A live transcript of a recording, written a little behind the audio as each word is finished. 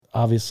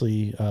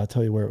obviously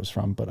tell you where it was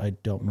from, but I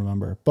don't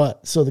remember.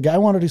 But so the guy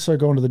wanted to start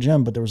going to the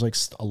gym, but there was like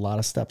a lot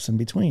of steps in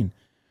between.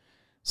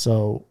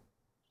 So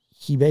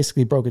he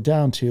basically broke it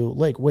down to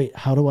like, wait,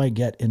 how do I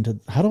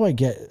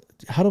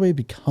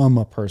become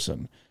a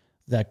person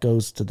that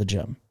goes to the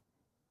gym?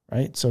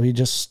 Right. So he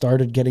just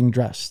started getting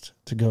dressed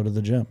to go to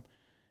the gym.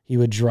 He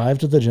would drive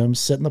to the gym,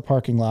 sit in the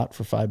parking lot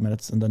for 5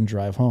 minutes, and then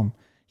drive home.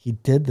 He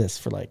did this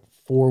for like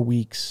 4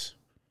 weeks,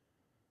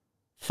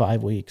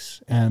 5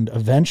 weeks. And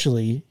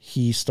eventually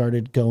he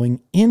started going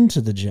into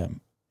the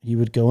gym. He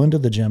would go into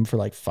the gym for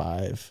like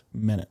 5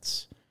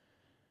 minutes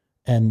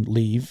and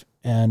leave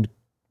and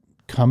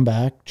come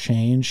back,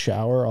 change,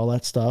 shower, all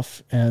that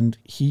stuff. And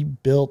he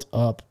built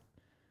up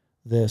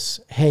this,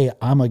 hey,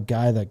 I'm a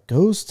guy that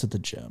goes to the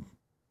gym.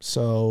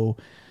 So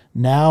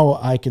now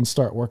I can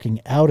start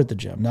working out at the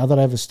gym. Now that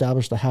I've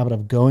established the habit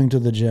of going to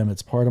the gym,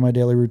 it's part of my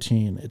daily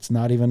routine. It's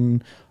not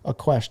even a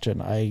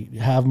question. I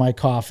have my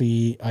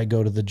coffee. I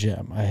go to the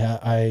gym.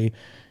 I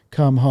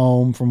come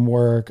home from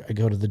work. I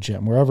go to the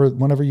gym.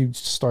 Whenever you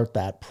start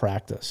that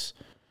practice,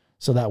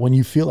 so that when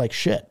you feel like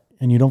shit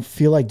and you don't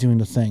feel like doing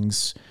the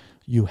things,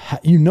 you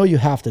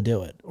have to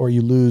do it, or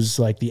you lose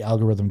like the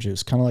algorithm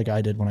juice, kind of like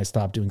I did when I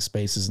stopped doing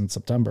spaces in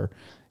September.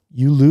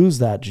 You lose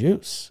that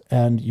juice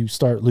and you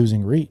start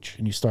losing reach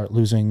and you start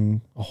losing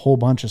a whole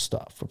bunch of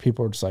stuff where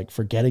people are just like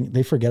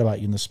they forget about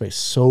you in the space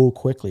so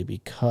quickly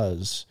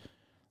because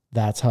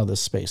that's how this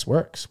space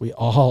works. We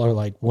all are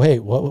like,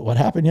 wait, what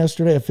happened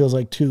yesterday? It feels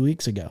like 2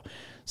 weeks ago.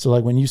 So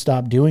like when you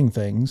stop doing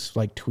things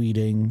like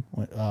tweeting,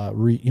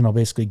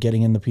 basically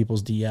getting into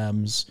people's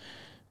DMs,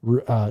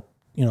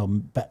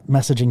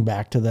 messaging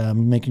back to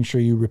them, making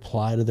sure you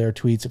reply to their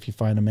tweets if you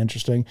find them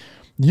interesting,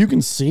 you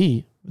can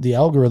see the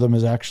algorithm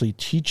is actually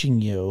teaching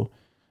you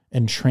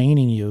and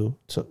training you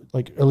to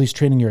like, at least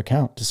training your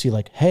account to see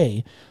like,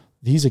 hey,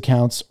 these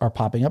accounts are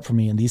popping up for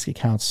me and these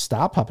accounts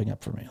stop popping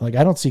up for me. Like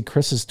I don't see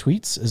Chris's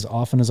tweets as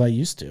often as I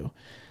used to.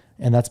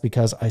 And that's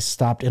because I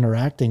stopped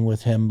interacting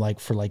with him like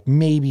for like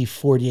maybe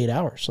 48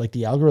 hours. Like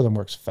the algorithm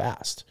works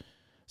fast.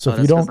 So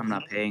if you don't, I'm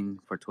not paying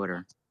for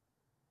Twitter.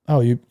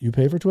 Oh, you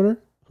pay for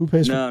Twitter? Who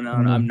pays No, for?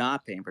 no, no, I'm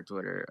not paying for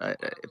Twitter.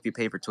 If you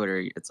pay for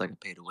Twitter, it's like a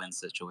pay to win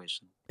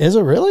situation. Is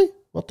it really?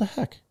 What the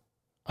heck?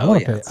 I Oh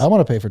want to yeah, pay. I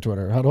want to pay for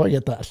Twitter. How do I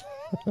get that?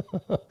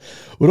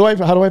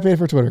 How do I pay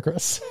for Twitter,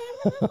 Chris?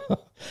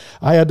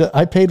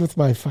 I paid with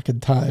my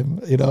fucking time,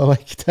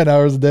 like 10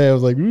 hours a day. I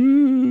was like,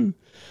 ooh.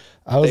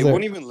 They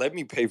won't even let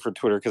me pay for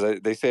Twitter because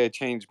they say I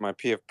changed my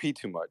PFP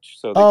too much.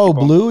 So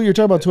Blue? You're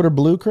talking about Twitter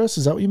Blue, Chris?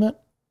 Is that what you meant?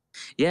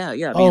 Yeah. I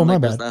mean, oh, my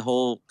like, bad.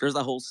 there's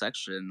that whole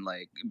section.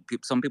 Like,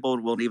 some people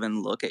won't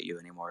even look at you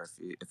anymore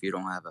if you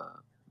don't have a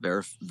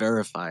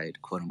verified,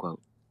 quote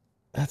unquote.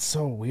 That's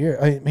so weird.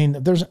 I mean,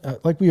 there's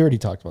like we already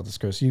talked about this,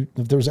 Chris. If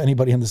there was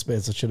anybody in the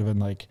space that should have been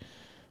like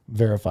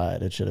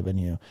verified, it should have been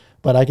you.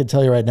 But I can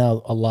tell you right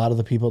now, a lot of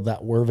the people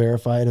that were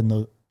verified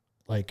and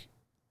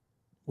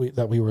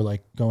we were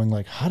like going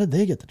like, how did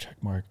they get the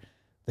check mark?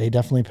 They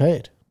definitely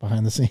paid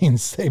behind the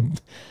scenes.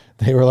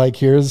 They were like,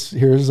 here's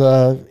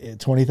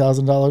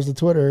 $20,000 to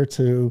Twitter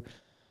to,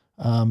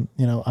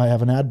 I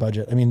have an ad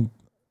budget. I mean,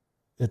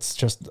 it's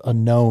just a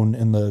known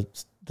in the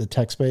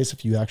tech space.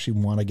 If you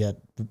actually want to get,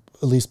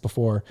 at least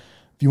before,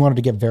 if you wanted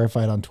to get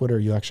verified on Twitter,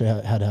 you actually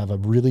had to have a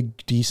really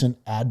decent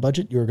ad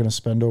budget. You were going to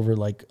spend over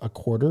like a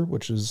quarter,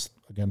 which is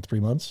again 3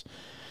 months,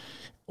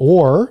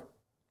 or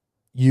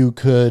you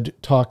could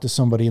talk to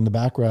somebody in the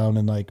background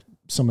and like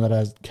someone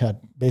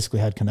that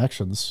had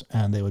connections,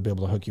 and they would be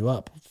able to hook you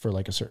up for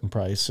like a certain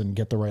price and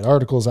get the right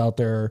articles out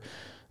there.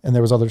 And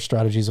there was other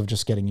strategies of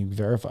just getting you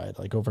verified,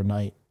 like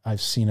overnight.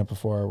 I've seen it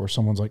before where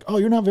someone's like, oh,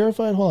 you're not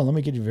verified? Hold on, let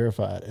me get you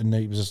verified. And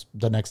it was just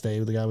the next day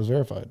the guy was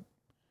verified.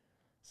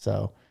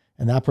 So,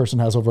 and that person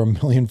has over 1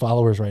 million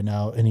followers right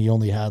now. And he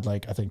only had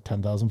like, I think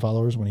 10,000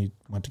 followers when he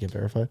went to get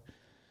verified.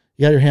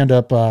 You got your hand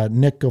up.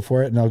 Nick, go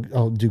for it. And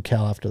I'll do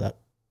Cal after that.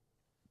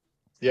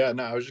 Yeah,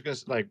 no, I was just going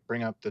to like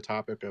bring up the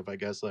topic of, I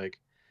guess, like,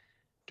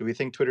 do we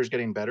think Twitter's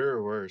getting better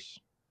or worse?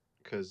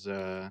 Because,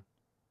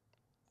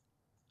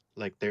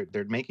 like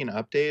they're making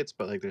updates,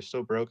 but like there's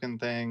still broken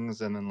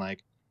things, and then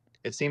like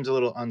it seems a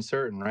little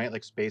uncertain, right?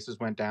 Like Spaces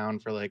went down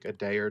for like a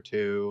day or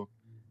two,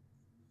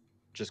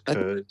 just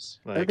cause.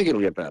 I think it'll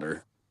get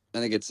better. I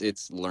think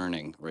it's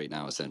learning right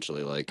now.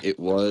 Essentially, like it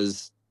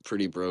was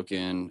pretty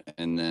broken,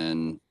 and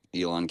then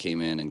Elon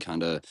came in and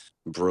kind of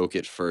broke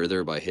it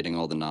further by hitting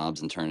all the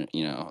knobs and turning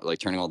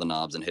all the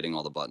knobs and hitting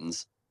all the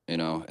buttons.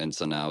 And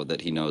so now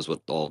that he knows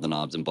what all the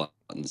knobs and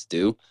buttons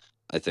do,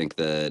 I think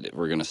that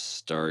we're going to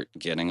start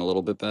getting a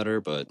little bit better,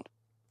 but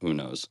who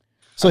knows?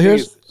 So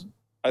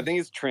I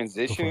think it's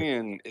transitioning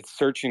and it's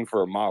searching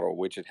for a model,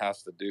 which it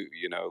has to do,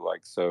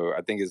 so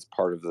I think it's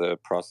part of the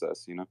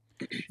process,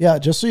 Yeah.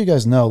 Just so you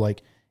guys know,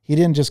 like he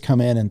didn't just come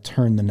in and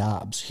turn the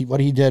knobs. What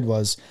he did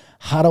was,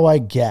 how do I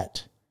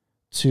get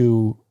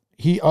to,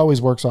 he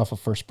always works off of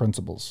first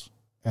principles.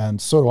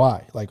 And so do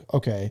I. Like,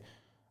 okay,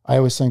 I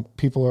always think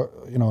people are,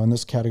 in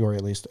this category,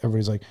 at least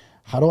everybody's like,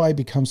 how do I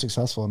become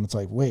successful? And it's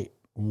like, wait,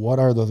 what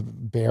are the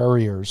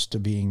barriers to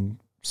being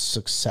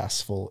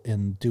successful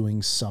in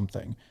doing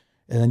something?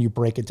 And then you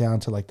break it down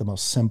to like the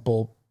most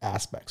simple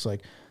aspects.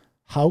 Like,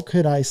 how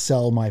could I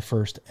sell my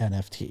first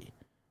NFT?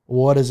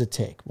 What does it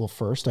take? Well,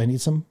 first I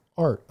need some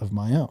art of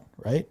my own,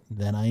 right?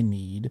 Then I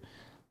need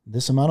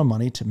this amount of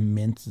money to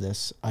mint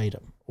this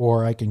item.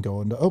 Or I can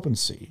go into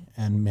OpenSea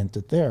and mint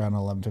it there on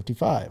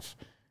 1155. If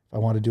I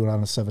want to do it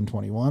on a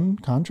 721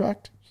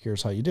 contract,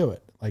 here's how you do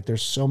it. Like,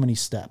 there's so many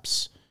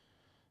steps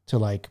to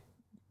like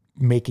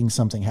making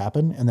something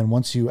happen. And then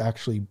once you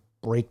actually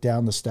break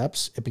down the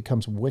steps, it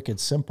becomes wicked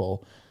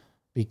simple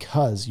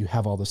because you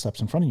have all the steps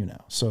in front of you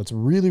now. So it's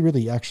really,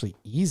 really actually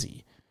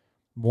easy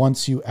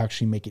once you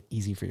actually make it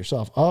easy for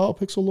yourself. Oh,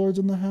 Pixel Lord's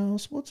in the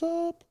house. What's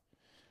up?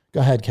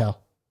 Go ahead,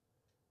 Cal.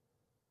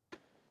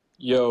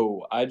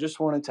 Yo, I just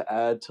wanted to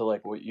add to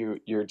like what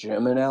your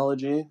gym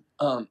analogy.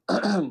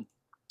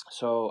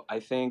 So I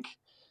think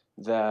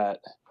that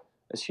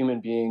as human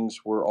beings,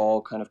 we're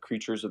all kind of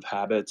creatures of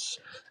habits,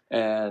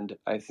 and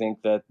I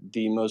think that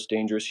the most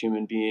dangerous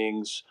human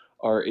beings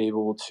are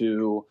able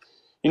to,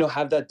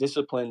 have that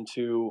discipline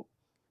to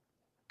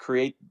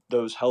create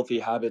those healthy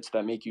habits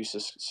that make you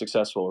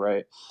successful,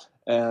 right?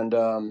 And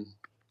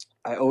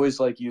I always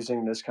like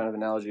using this kind of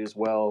analogy as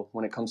well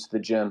when it comes to the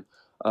gym.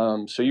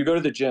 So you go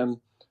to the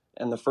gym,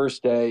 and the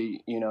first day,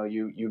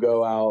 you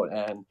go out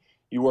and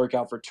you work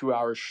out for 2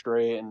 hours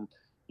straight, and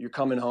you're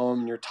coming home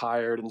and you're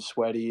tired and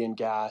sweaty and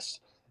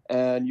gassed,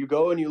 and you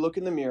go and you look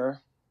in the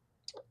mirror,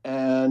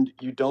 and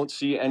you don't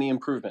see any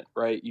improvement,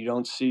 right? You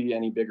don't see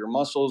any bigger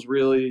muscles,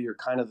 really. You're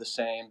kind of the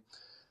same.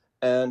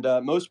 And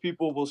most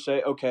people will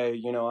say,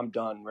 okay, I'm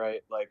done,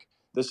 right? Like,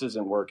 this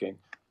isn't working.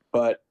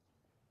 But,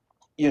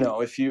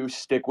 if you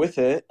stick with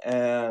it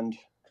and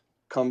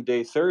come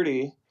day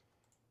 30,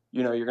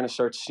 you're going to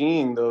start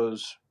seeing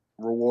those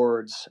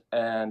rewards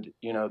and,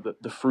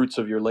 the fruits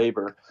of your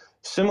labor.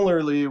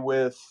 Similarly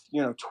with,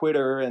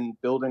 Twitter and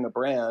building a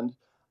brand,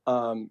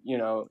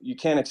 you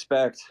can't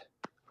expect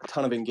a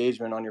ton of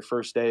engagement on your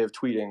first day of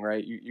tweeting,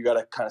 right? You got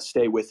to kind of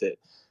stay with it.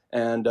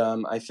 And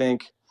I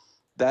think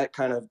that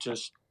kind of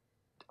just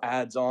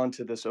adds on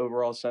to this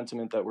overall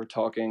sentiment that we're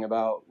talking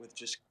about with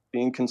just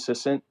being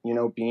consistent,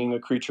 being a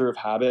creature of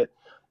habit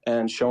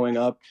and showing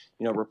up,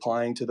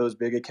 replying to those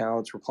big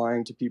accounts,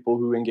 replying to people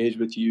who engage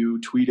with you,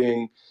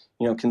 tweeting,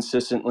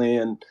 consistently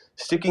and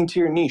sticking to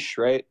your niche,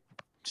 right?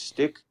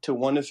 Stick to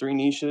 1 to 3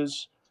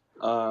 niches,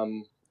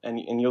 and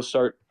you'll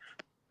start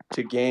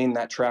to gain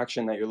that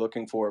traction that you're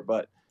looking for.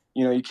 But,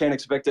 you can't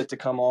expect it to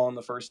come all on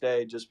the first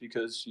day just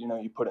because,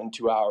 you put in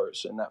 2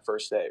 hours in that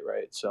first day,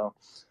 right? So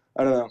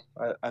I don't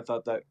know. I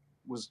thought that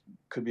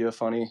could be a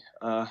funny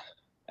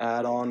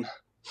add-on.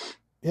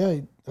 Yeah,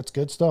 that's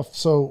good stuff.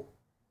 So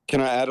Can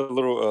I add a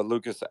little,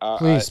 Lucas?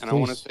 please. I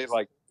want to say,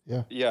 like,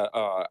 yeah.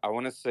 I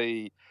want to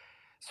say,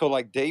 so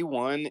like day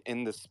one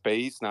in the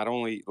space, not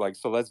only like,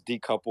 so let's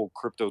decouple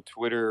crypto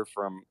Twitter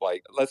from,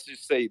 like, let's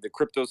just say the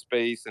crypto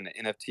space and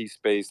the NFT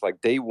space.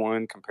 Like day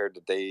one compared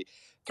to day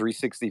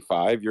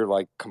 365, you're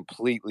like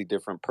completely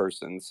different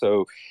person.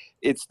 So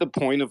it's the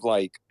point of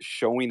like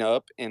showing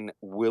up and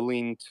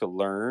willing to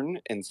learn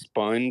and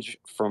sponge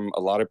from a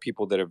lot of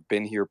people that have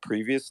been here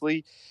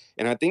previously.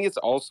 And I think it's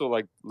also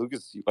like,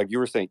 Lucas, like you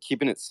were saying,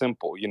 keeping it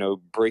simple,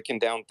 breaking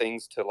down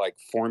things to like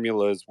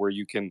formulas where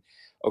you can,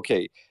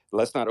 okay,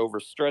 let's not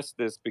overstress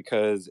this,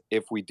 because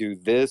if we do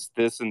this,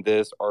 this, and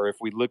this, or if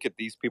we look at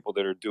these people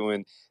that are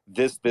doing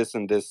this, this,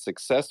 and this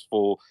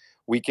successful,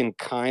 we can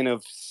kind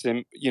of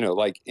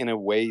like in a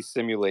way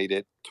simulate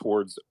it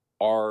towards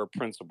our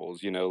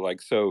principles,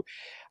 like, so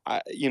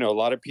a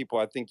lot of people,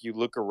 I think you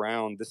look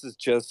around, this is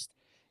just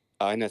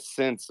in a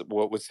sense,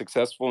 what was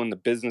successful in the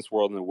business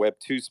world in the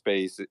Web2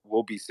 space, it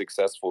will be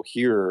successful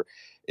here.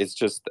 It's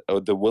just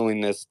the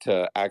willingness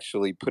to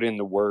actually put in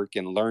the work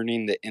and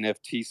learning the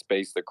NFT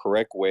space the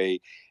correct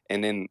way,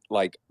 and then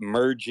like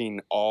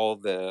merging all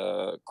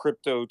the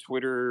crypto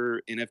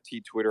Twitter,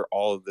 NFT Twitter,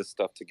 all of this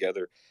stuff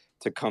together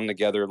to come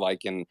together,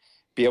 like, and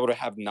be able to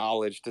have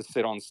knowledge to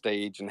sit on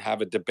stage and have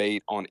a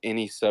debate on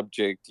any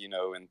subject,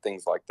 and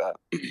things like that.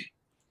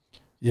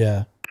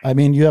 Yeah. I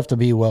mean, you have to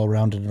be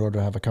well-rounded in order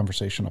to have a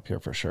conversation up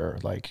here for sure.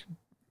 Like,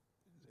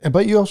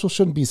 but you also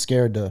shouldn't be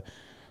scared to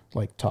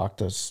like talk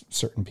to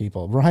certain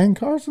people. Ryan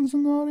Carson's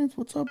in the audience.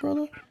 What's up,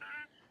 brother?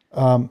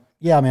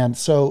 Yeah, man.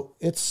 So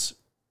it's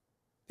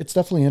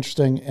definitely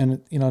interesting.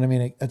 And you know what I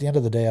mean? At the end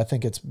of the day, I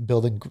think it's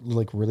building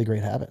like really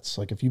great habits.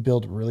 Like if you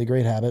build really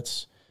great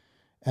habits,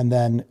 and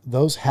then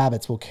those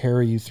habits will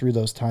carry you through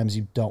those times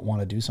you don't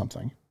want to do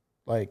something.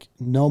 Like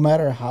no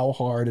matter how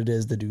hard it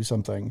is to do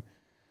something,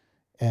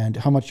 and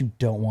how much you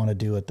don't want to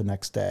do it the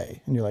next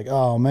day. And you're like,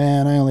 oh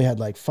man, I only had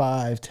like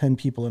 5-10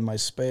 people in my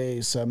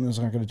space. I'm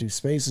just not going to do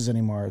spaces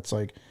anymore. It's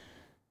like,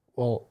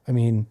 well, I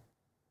mean,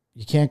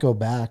 you can't go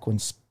back when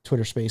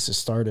Twitter Spaces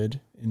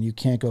started, and you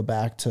can't go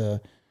back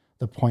to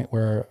the point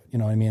where,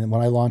 when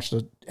I launched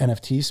the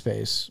NFT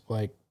space,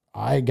 like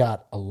I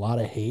got a lot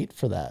of hate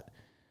for that.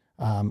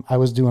 I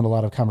was doing a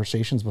lot of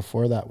conversations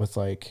before that with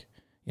like,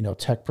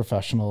 tech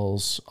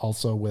professionals,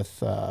 also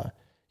with,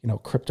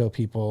 crypto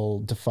people,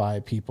 DeFi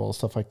people,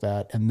 stuff like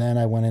that. And then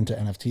I went into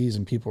NFTs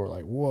and people were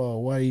like, whoa,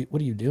 what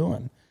are you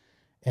doing?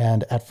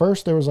 And at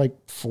first there was like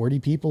 40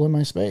 people in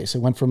my space. It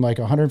went from like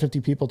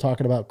 150 people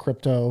talking about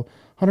crypto,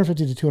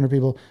 150 to 200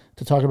 people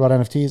to talking about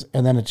NFTs.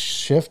 And then it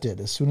shifted.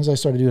 As soon as I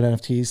started doing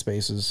NFT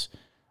spaces,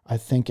 I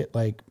think it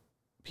like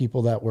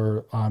people that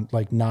were on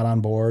like not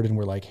on board and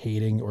were like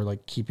hating or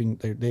like keeping,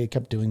 they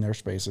kept doing their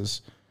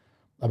spaces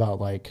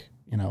about like,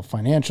 you know,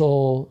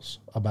 financials,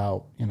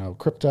 about, you know,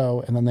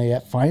 crypto. And then they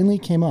finally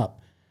came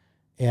up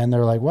and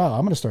they're like, wow,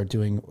 I'm going to start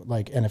doing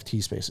like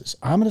NFT spaces.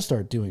 I'm going to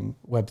start doing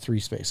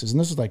Web3 spaces. And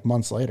this is like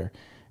months later.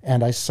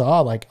 And I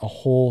saw like a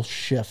whole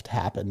shift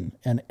happen.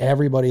 And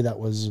everybody that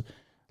was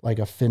like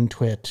a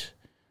FinTwit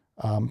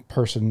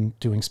person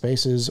doing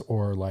spaces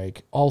or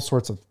like all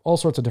sorts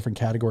of different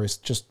categories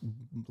just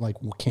like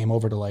came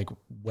over to like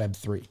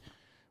Web3,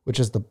 which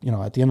is the, you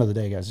know, at the end of the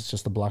day, guys, it's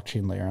just the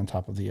blockchain layer on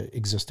top of the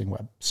existing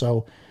web.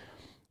 So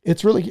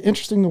it's really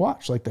interesting to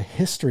watch. Like the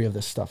history of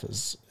this stuff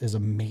is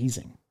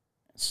amazing.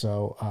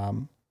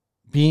 So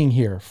being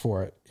here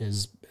for it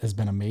has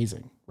been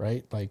amazing,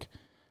 right? Like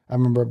I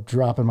remember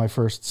dropping my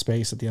first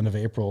space at the end of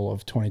April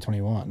of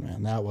 2021,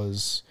 and that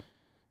was,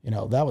 you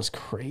know, that was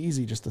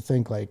crazy just to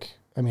think like,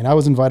 I mean, I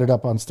was invited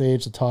up on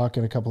stage to talk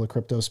in a couple of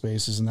crypto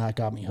spaces and that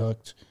got me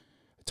hooked.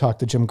 I talked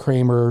to Jim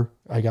Cramer.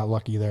 I got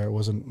lucky there. It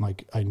wasn't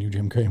like I knew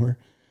Jim Cramer.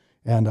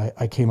 And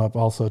I came up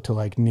also to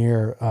like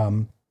near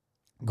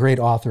great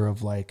author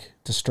of like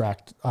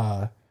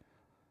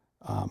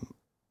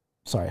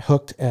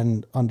Hooked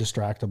and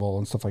Undistractable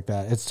and stuff like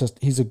that. It's just,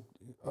 he's a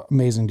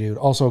amazing dude.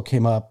 Also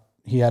came up,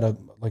 he had a,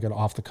 like an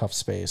off the cuff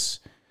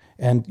space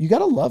and you got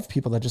to love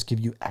people that just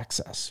give you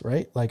access,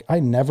 right? Like I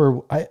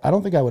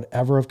don't think I would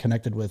ever have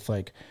connected with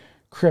like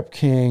Crypt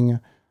King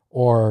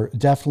or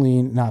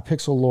definitely not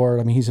Pixel Lord.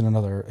 I mean, he's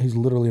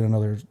literally in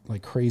another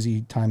like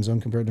crazy time zone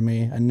compared to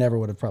me. I never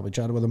would have probably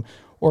chatted with him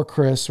or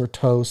Chris or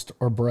Toast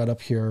or Brett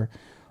up here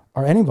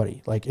or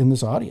anybody like in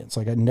this audience.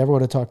 Like I never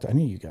would have talked to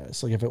any of you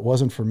guys. Like if it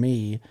wasn't for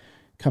me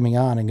coming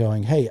on and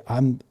going, hey,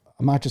 I'm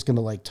not just going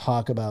to like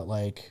talk about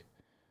like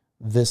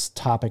this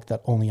topic that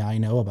only I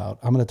know about.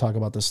 I'm going to talk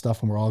about this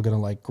stuff and we're all going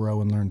to like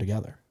grow and learn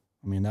together.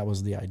 I mean, that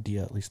was the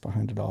idea, at least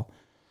behind it all.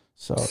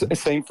 So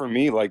same for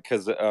me, like,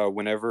 because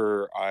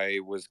whenever I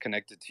was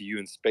connected to you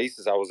in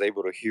spaces, I was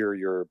able to hear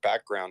your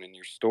background and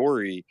your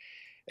story.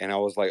 And I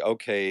was like,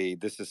 okay,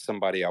 this is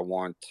somebody I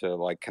want to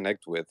like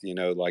connect with, you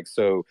know, like,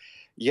 so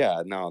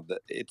yeah, no,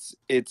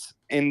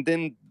 and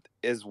then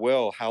as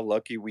well, how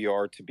lucky we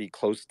are to be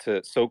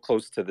so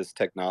close to this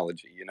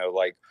technology, you know,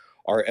 like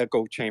our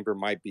echo chamber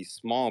might be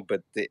small,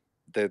 but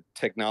the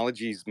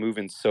technology is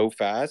moving so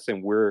fast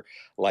and we're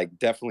like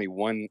definitely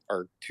one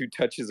or two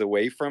touches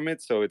away from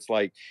it. So it's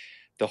like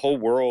the whole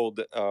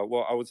world,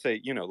 well, I would say,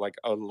 you know, like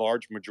a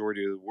large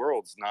majority of the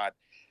world's not,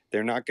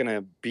 they're not going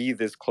to be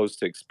this close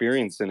to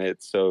experiencing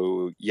it.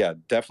 So yeah,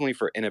 definitely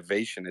for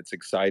innovation, it's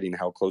exciting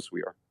how close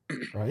we are.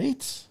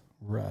 right.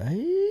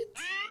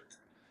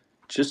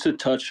 Just to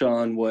touch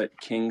on what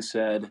King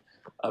said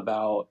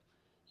about,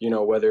 you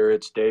know, whether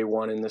it's day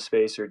one in the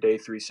space or day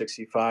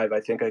 365, I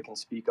think I can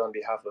speak on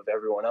behalf of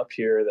everyone up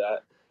here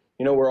that,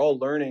 you know, we're all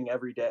learning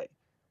every day.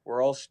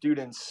 We're all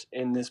students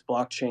in this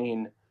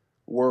blockchain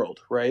world,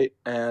 right?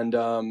 And,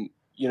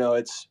 you know,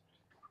 it's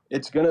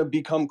going to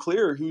become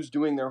clear who's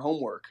doing their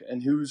homework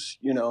and who's,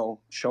 you know,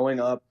 showing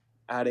up,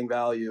 adding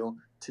value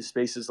to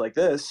spaces like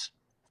this,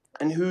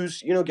 and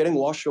who's, you know, getting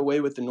washed away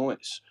with the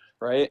noise,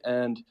 right?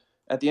 And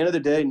at the end of the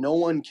day, no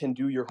one can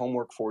do your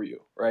homework for you,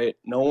 right?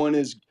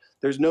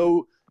 There's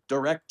no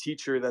direct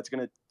teacher that's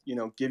going to, you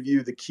know, give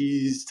you the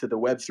keys to the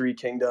Web3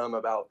 kingdom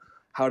about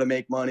how to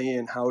make money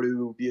and how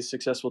to be a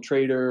successful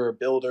trader or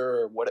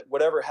builder or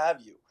whatever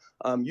have you.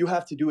 You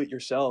have to do it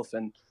yourself.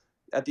 And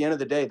at the end of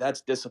the day,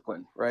 that's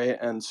discipline, right?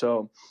 And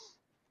so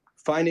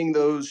finding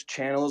those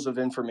channels of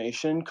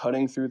information,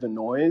 cutting through the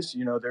noise,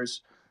 you know,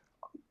 there's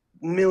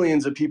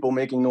millions of people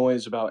making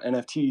noise about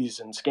NFTs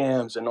and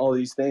scams and all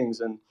these things.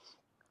 And,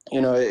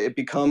 you know, it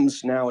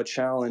becomes now a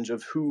challenge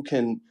of who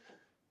can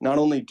not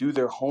only do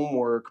their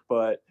homework,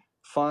 but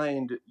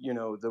find, you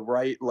know, the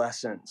right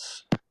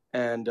lessons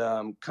and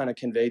kind of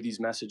convey these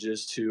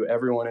messages to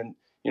everyone. And,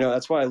 you know,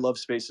 that's why I love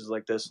spaces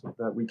like this,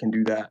 that we can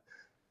do that.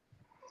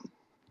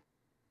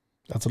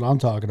 That's what I'm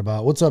talking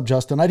about. What's up,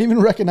 Justin? I didn't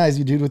even recognize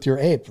you, dude, with your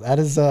ape. That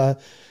is,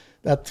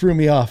 that threw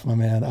me off, my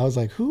man. I was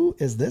like, who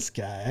is this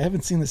guy? I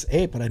haven't seen this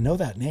ape, but I know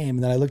that name.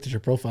 And then I looked at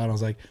your profile and I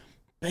was like,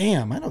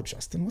 bam, I know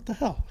Justin. What the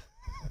hell?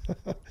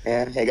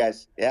 Yeah. Hey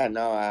guys. Yeah.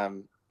 No. I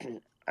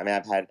mean,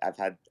 I've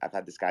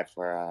had this guy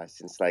for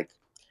since like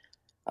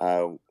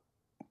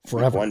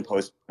forever.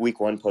 Week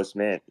one post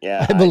mint.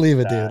 Yeah. I believe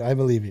it, dude. I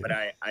believe you. But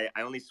I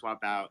only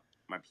swap out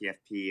my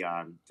PFP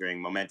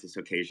during momentous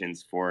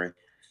occasions for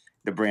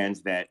the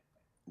brands that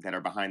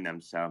are behind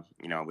them. So,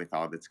 you know, with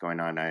all that's going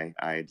on,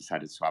 I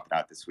decided to swap it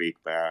out this week.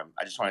 But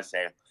I just want to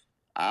say,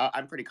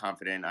 I'm pretty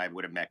confident I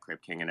would have met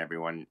Crypt King and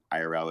everyone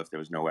IRL if there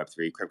was no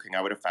Web3. Crypt King,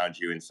 I would have found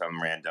you in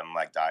some random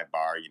like dive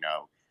bar, you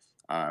know,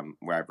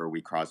 wherever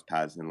we cross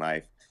paths in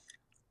life.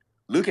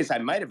 Lucas, I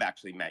might have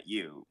actually met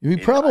you. We in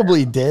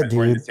probably IRL, did, because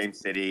we're in the dude. same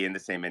city, in the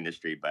same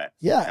industry. But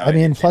Yeah, no, I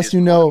mean, it plus is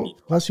cool to meet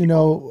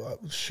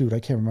people. shoot, I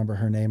can't remember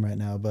her name right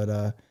now,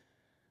 but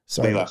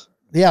sorry. Layla.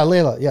 Yeah,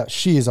 Layla. Yeah,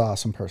 she is an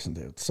awesome person,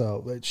 dude.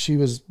 So she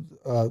was.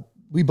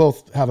 We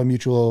both have a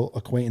mutual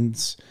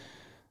acquaintance.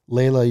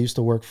 Layla used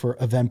to work for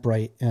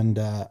Eventbrite, and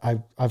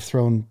I've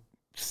thrown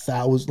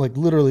thousands, like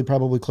literally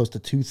probably close to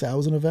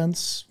 2,000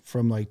 events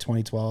from like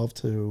 2012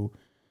 to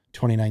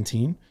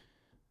 2019,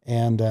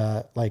 and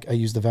like I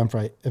used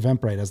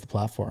Eventbrite as the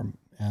platform,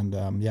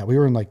 and yeah, we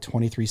were in like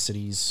 23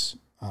 cities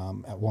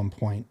at one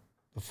point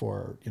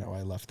before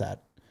I left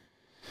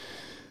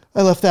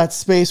that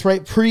space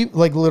right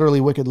like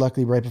literally wicked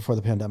luckily right before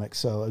the pandemic.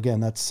 So again,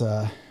 that's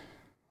a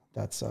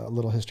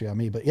little history on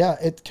me. But yeah,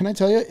 can I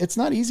tell you, it's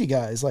not easy,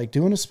 guys. Like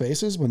doing a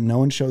spaces when no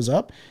one shows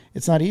up,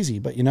 it's not easy.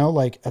 But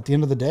like at the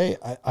end of the day,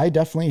 I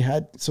definitely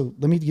had. So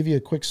let me give you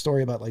a quick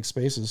story about like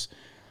spaces.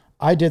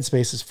 I did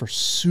spaces for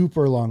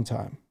super long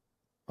time,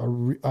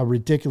 a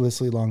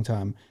ridiculously long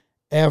time,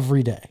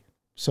 every day.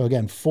 So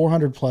again,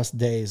 400 plus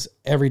days,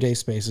 everyday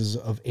spaces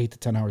of 8 to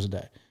 10 hours a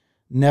day,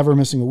 never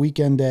missing a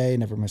weekend day,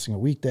 never missing a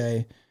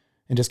weekday,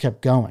 and just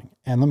kept going.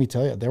 And let me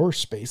tell you, there were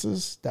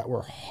spaces that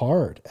were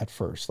hard at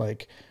first.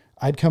 Like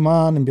I'd come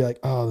on and be like,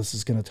 oh, this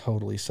is going to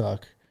totally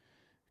suck.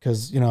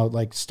 Cause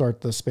like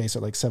start the space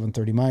at like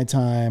 7:30 my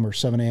time or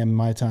 7 a.m.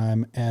 my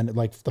time. And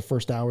like the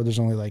first hour, there's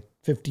only like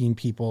 15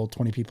 people,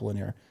 20 people in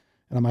here.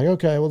 And I'm like,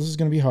 okay, well, this is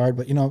going to be hard,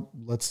 but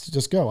let's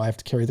just go. I have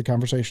to carry the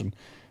conversation.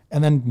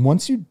 And then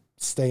once you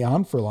stay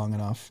on for long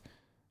enough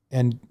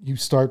and you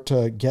start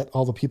to get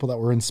all the people that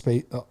were in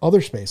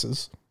other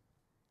spaces,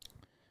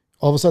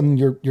 all of a sudden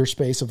your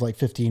space of like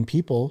 15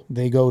 people,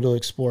 they go to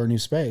explore a new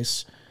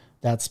space.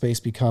 That space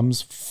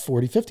becomes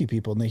 40, 50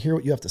 people, and they hear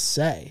what you have to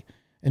say.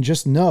 And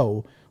just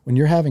know when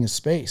you're having a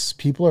space,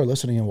 people are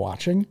listening and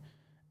watching.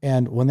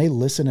 And when they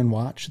listen and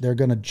watch, they're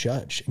going to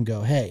judge and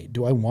go, hey,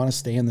 do I want to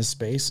stay in this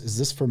space? Is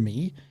this for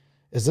me?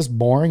 Is this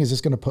boring? Is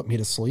this going to put me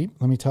to sleep?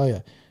 Let me tell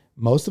you,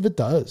 most of it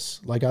does.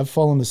 Like I've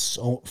fallen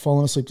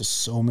asleep to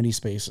so many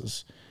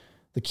spaces.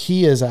 The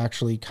key is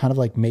actually kind of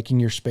like making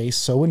your space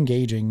so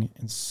engaging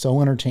and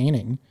so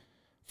entertaining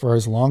for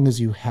as long as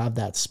you have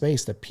that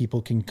space that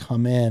people can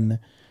come in,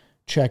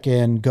 check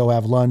in, go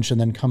have lunch, and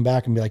then come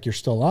back and be like, you're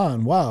still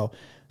on. Wow.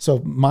 So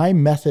my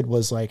method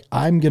was like,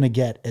 I'm going to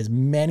get as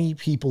many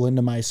people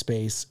into my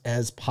space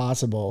as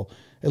possible,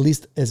 at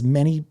least as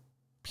many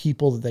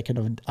people that they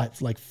can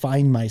like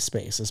find my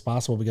space as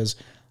possible, because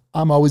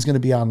I'm always going to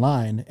be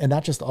online, and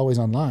not just always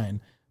online,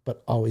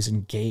 but always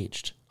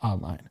engaged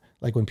online.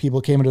 Like when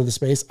people came into the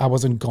space, I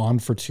wasn't gone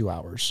for 2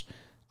 hours.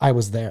 I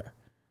was there.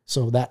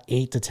 So that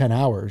 8 to 10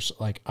 hours,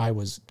 like I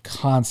was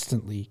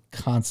constantly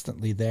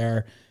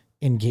there,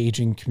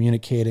 engaging,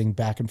 communicating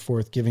back and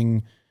forth,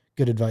 giving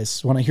good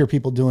advice. When I hear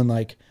people doing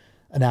like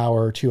an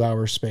hour, 2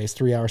 hour space,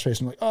 3 hour space,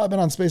 I'm like, oh, I've been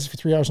on space for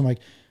 3 hours. I'm like,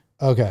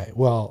 okay,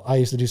 well, I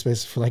used to do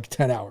spaces for like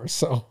 10 hours.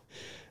 So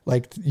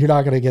like, you're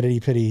not going to get any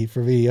pity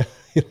for me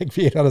like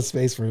being on a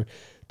space for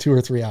 2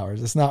 or 3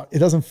 hours. It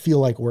doesn't feel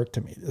like work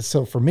to me.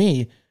 So for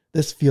me,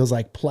 this feels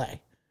like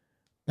play.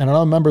 And I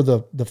don't remember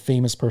the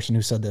famous person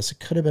who said this. It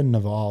could have been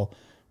Naval,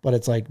 but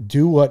it's like,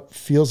 do what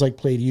feels like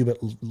play to you, but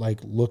like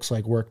looks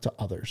like work to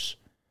others.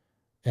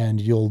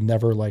 And you'll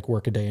never like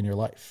work a day in your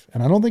life.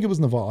 And I don't think it was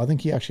Naval. I think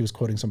he actually was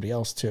quoting somebody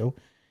else too.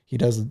 He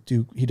does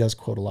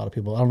quote a lot of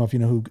people. I don't know if you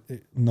know who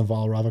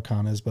Naval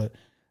Ravikant is, but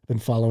I've been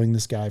following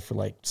this guy for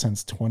like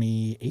since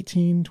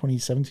 2018,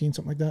 2017,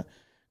 something like that.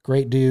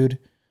 Great dude.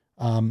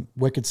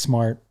 Wicked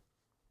smart.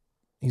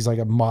 He's like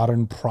a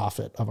modern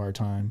prophet of our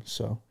time.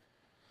 So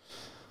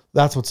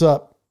that's what's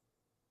up.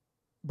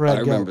 Brad,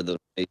 I remember the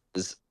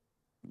phases,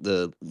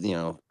 and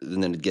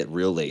then it'd get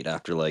real late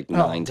after like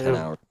 9-10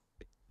 hours.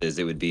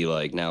 It would be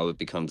like, now it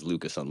becomes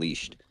Lucas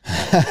Unleashed.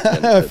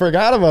 I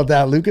forgot about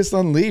that. Lucas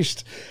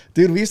Unleashed.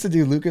 Dude, we used to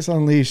do Lucas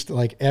Unleashed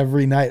like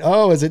every night.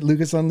 Oh, is it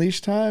Lucas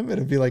Unleashed time?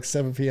 It'd be like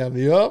 7 p.m.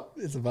 Yup,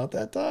 it's about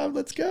that time.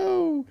 Let's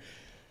go.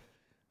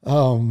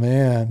 Oh,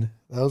 man.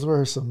 Those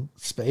were some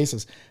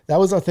spaces. That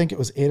was, I think it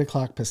was 8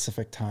 o'clock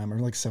Pacific time or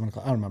like 7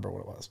 o'clock. I don't remember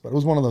what it was, but it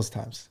was one of those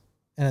times.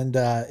 And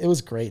it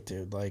was great,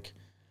 dude. Like,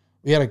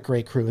 we had a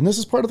great crew. And this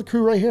is part of the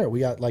crew right here.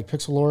 We got like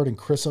Pixel Lord and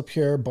Chris up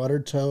here,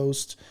 Buttered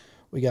Toast.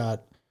 We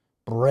got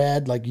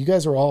Brad. Like, you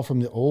guys are all from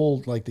the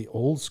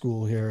old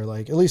school here,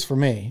 like, at least for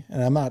me.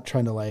 And I'm not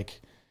trying to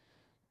like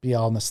be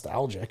all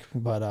nostalgic,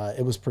 but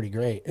it was pretty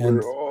great. And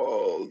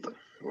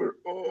We're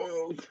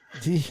old.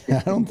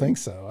 I don't think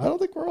so. I don't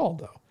think we're old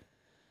though.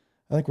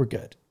 I think we're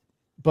good.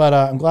 But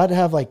I'm glad to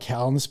have like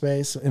Cal in the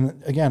space.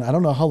 And again, I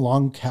don't know how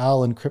long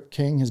Cal and Crypt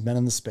King has been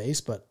in the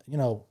space, but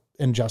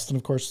and Justin,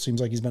 of course,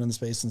 seems like he's been in the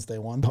space since day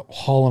one.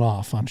 Hauling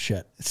off on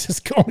shit. It's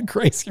just going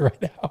crazy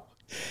right now.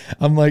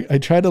 I'm like, I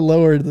try to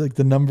lower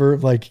the number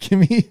of like, give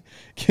me.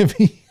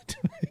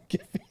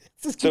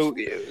 So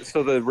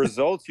the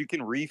results, you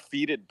can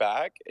refeed it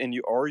back, and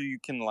you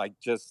can like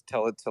just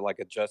tell it to like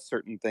adjust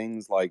certain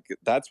things. Like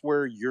that's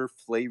where your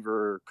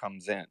flavor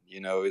comes in,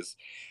 is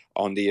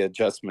on the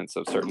adjustments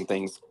of certain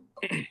things.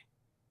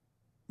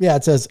 Yeah,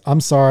 it says,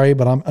 I'm sorry,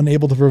 but I'm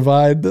unable to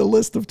provide the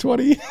list of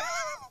 20.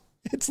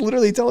 It's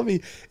literally telling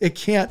me it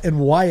can't and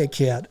why it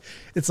can't.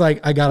 It's like,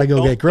 I got to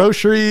go get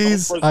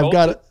groceries. I've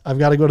got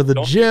to go to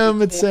the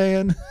gym. It's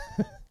saying,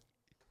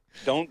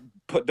 don't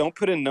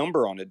put a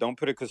number on it. Don't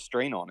put a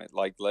constraint on it.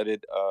 Like, let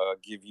it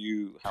give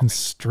you how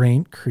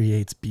constraint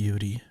creates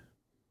beauty.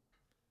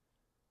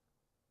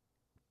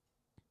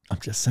 I'm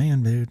just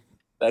saying, dude.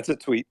 That's a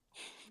tweet.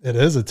 It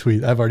is a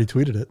tweet. I've already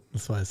tweeted it.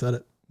 That's why I said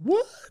it.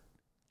 What?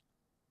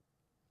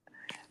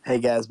 Hey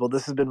guys, well,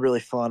 this has been really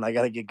fun. I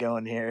got to get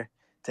going here.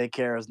 Take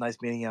care. It was nice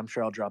meeting you. I'm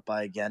sure I'll drop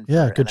by again.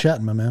 Yeah, good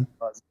chatting, my man.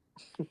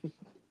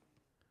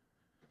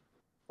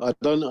 I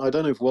don't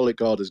know if Wallet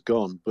Guard is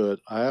gone, but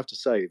I have to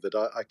say that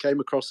I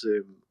came across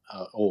him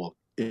or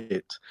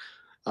it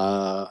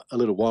a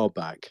little while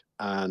back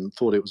and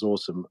thought it was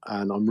awesome,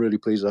 and I'm really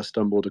pleased I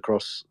stumbled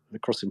across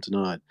him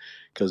tonight,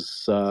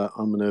 because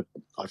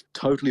I've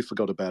totally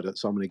forgot about it,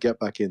 so I'm gonna get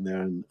back in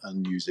there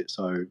and use it.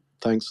 So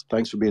thanks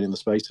for being in the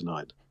space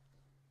tonight.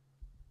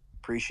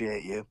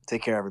 Appreciate you.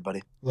 Take care,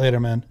 everybody. Later,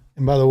 man.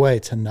 And by the way,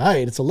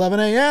 tonight it's 11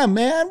 a.m.,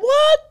 man.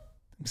 What?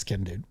 I'm just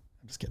kidding, dude.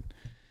 I'm just kidding.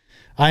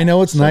 I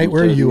know it's night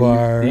where you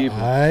are.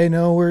 I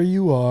know where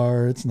you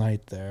are. It's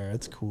night there.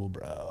 It's cool,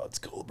 bro. It's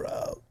cool,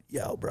 bro.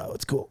 Yo, bro,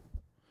 it's cool.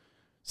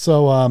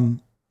 So,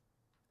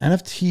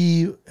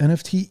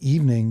 NFT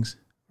evenings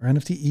or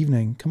NFT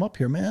evening. Come up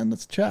here, man.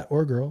 Let's chat.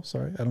 Or girl.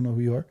 Sorry, I don't know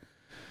who you are.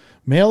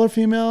 Male or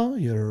female,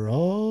 you're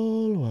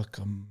all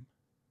welcome.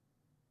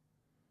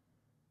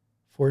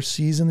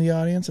 4C's in the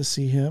audience. I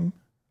see him.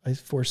 I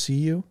foresee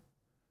you.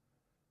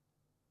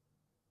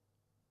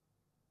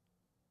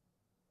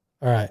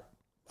 All right.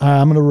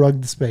 I'm going to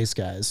rug the space,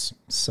 guys.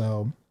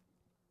 So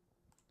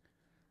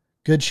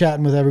good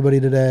chatting with everybody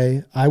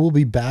today. I will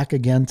be back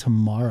again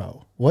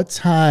tomorrow. What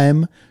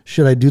time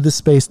should I do the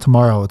space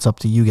tomorrow? It's up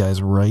to you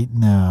guys right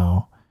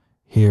now.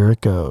 Here it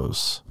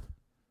goes.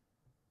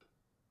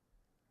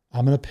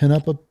 I'm going to pin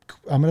up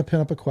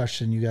a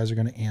question. You guys are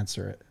going to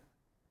answer it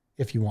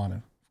if you want to,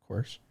 of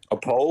course. A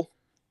poll?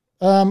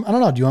 I don't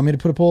know. Do you want me to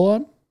put a poll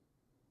on?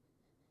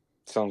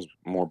 Sounds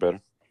more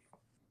better.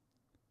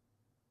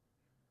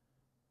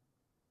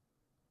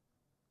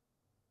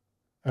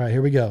 All right,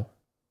 here we go.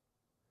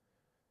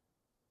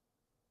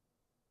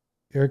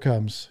 Here it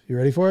comes. You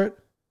ready for it?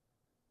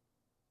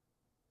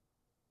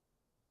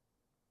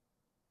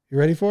 You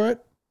ready for it?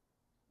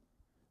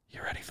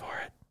 You ready for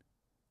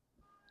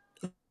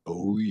it?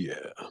 Oh,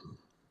 yeah.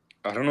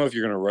 I don't know if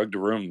you're going to rug the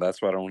room.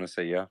 That's why I don't want to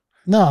say yeah.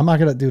 No, I'm not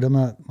going to, dude. I'm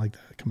not like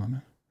that. Come on,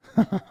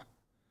 man.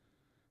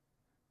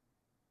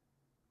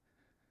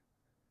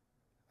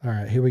 All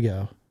right, here we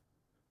go.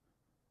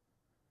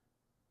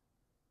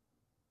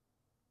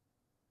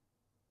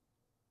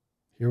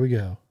 Here we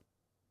go.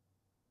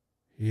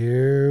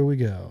 Here we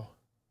go.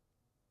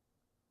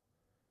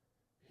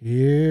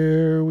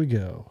 Here we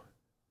go.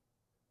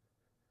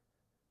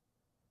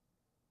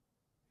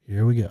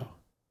 Here we go.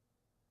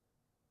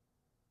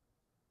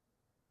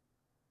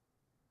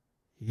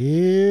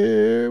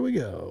 Here we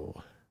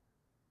go.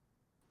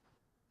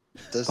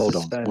 Hold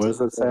on. Where's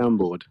the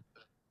soundboard?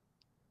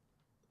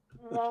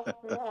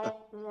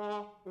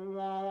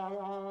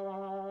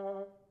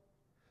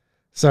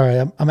 Sorry,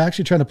 I'm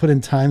actually trying to put in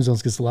time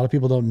zones because a lot of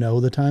people don't know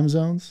the time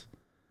zones.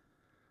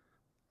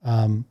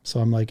 So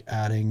I'm like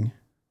adding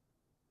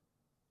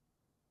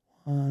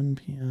 1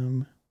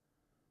 p.m.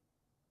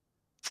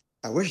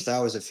 I wish that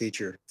was a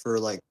feature for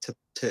like to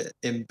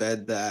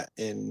embed that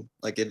in,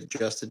 like, it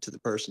adjusted to the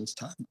person's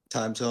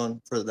time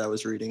zone for that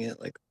was reading it.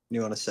 Like,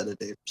 you want to set a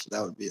date, so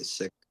that would be a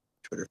sick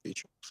Twitter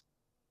feature.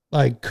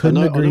 I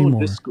couldn't agree I know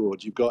more. on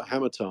Discord you've got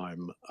Hammer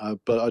Time,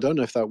 but I don't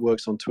know if that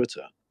works on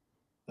Twitter.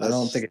 I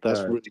don't think it does.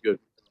 That's really good.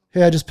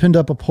 Hey, I just pinned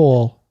up a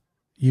poll.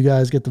 You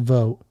guys get the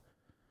vote.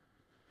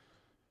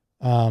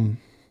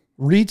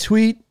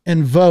 Retweet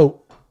and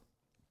vote.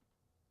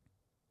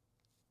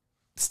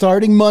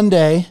 Starting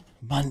Monday.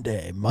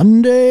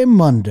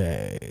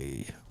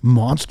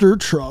 Monster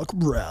Truck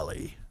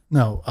Rally.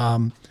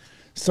 No,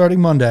 starting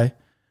Monday.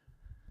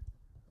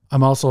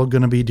 I'm also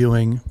going to be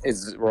doing.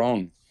 It's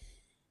wrong.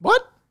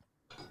 What?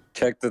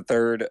 Check the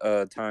third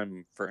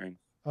time frame.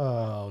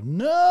 Oh,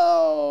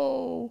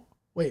 no.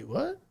 Wait,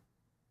 what?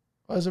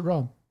 Why is it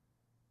wrong?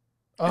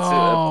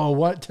 Oh,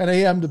 what? 10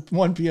 a.m. to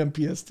 1 p.m.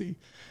 PST.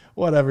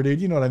 Whatever,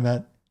 dude. You know what I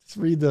meant. Just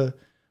read the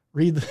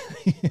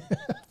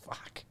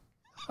fuck.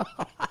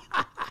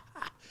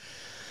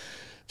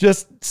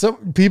 Just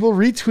some people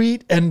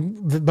retweet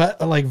and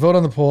like vote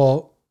on the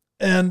poll.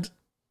 And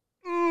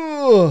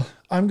I'm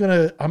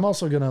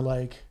also gonna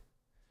like,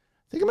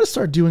 I think I'm gonna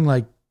start doing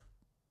like,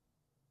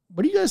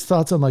 what are you guys'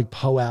 thoughts on like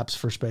PO apps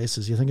for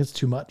spaces? You think it's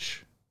too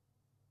much?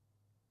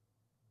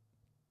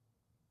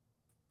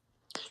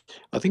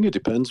 I think it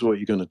depends what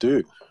you're going to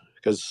do,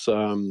 because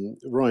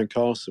Ryan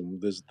Carson,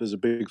 there's a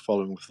big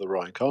following for the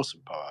Ryan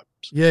Carson power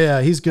apps.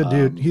 Yeah, he's good,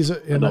 dude.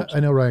 I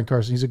know Ryan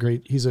Carson.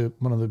 He's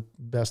one of the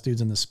best dudes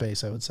in the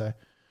space, I would say.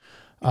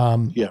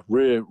 Yeah,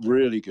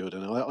 really good.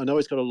 And I know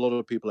it's got a lot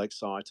of people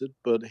excited,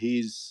 but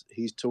he's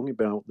talking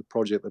about the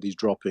project that he's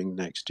dropping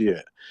next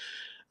year.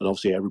 and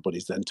obviously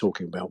everybody's then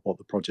talking about what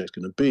the project's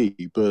going to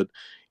be, but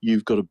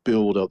you've got to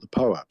build up the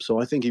POAP.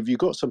 So I think if you've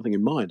got something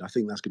in mind, I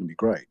think that's going to be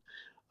great.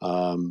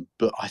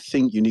 But I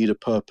think you need a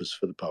purpose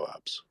for the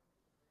POAPs.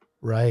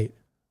 Right.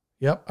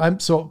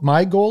 Yep. So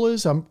my goal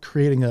is I'm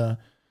creating a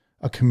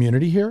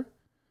community here.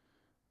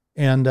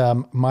 And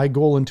my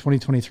goal in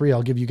 2023,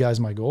 I'll give you guys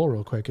my goal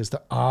real quick, is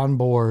to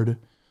onboard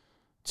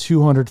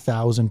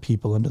 200,000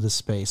 people into this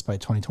space by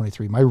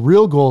 2023. My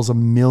real goal is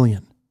 1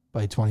 million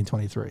by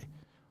 2023.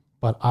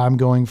 But I'm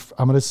going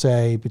to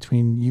say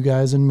between you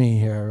guys and me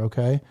here,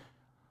 okay?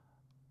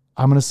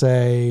 I'm going to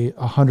say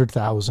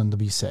 100,000 to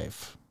be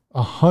safe.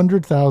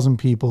 100,000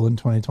 people in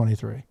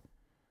 2023.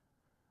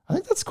 I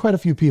think that's quite a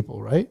few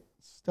people, right?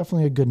 It's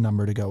definitely a good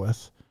number to go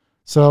with.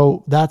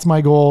 So that's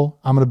my goal.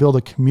 I'm going to build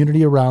a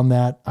community around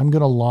that. I'm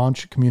going to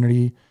launch a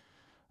community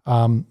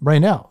right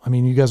now. I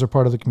mean, you guys are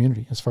part of the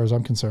community as far as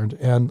I'm concerned.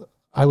 And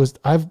I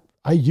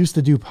used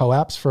to do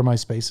POAPs for my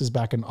spaces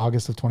back in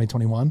August of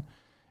 2021,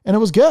 and it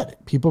was good.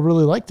 People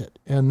really liked it.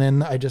 And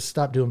then I just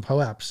stopped doing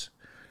POAPs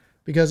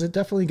because it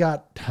definitely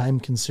got time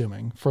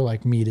consuming for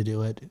like me to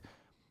do it.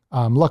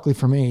 Luckily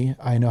for me,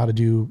 I know how to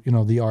do,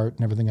 the art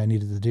and everything I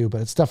needed to do,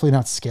 but it's definitely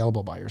not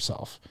scalable by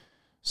yourself.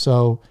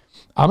 So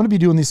I'm going to be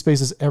doing these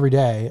spaces every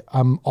day.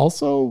 I'm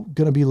also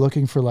going to be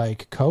looking for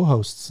like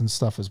co-hosts and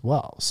stuff as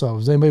well. So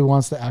if anybody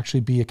wants to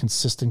actually be a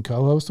consistent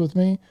co-host with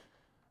me,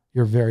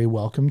 you're very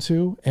welcome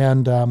to.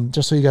 And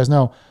just so you guys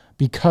know,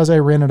 because I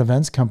ran an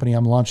events company,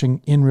 I'm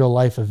launching in real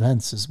life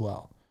events as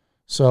well.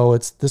 So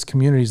this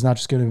community is not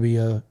just going to be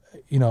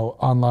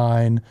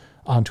online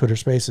on Twitter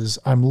Spaces.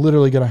 I'm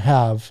literally going to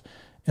have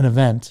an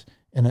event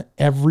in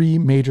every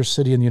major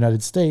city in the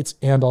United States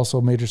and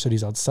also major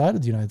cities outside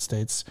of the United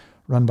States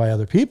run by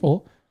other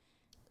people.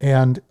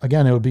 And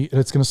again,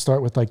 it's going to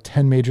start with like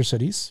 10 major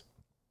cities,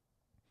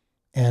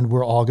 and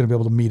we're all going to be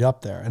able to meet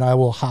up there. And I'm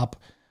going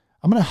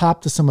to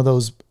hop to some of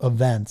those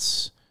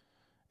events,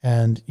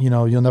 and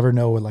you'll never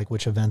know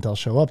which event I'll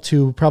show up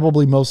to.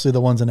 Probably mostly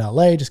the ones in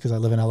LA, just because I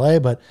live in LA,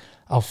 but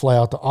I'll fly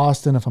out to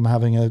Austin if I'm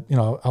having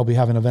I'll be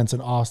having events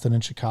in Austin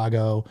and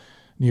Chicago,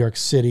 New York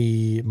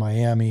City,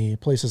 Miami,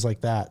 places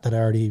like that I've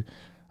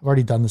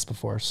already done this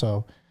before.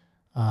 So,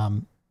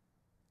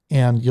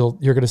 and you're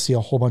going to see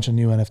a whole bunch of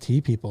new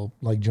NFT people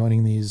like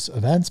joining these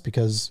events,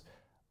 because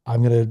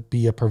I'm going to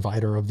be a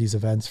provider of these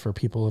events for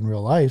people in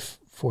real life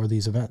for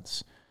these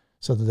events,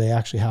 so that they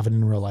actually have an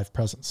in real life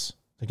presence.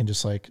 They can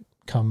just like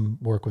come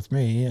work with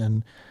me.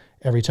 And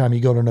every time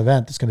you go to an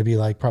event, it's going to be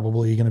like,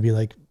 probably going to be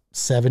like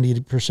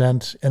 70%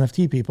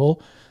 NFT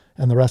people.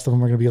 And the rest of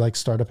them are going to be like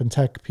startup and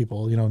tech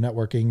people,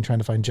 networking, trying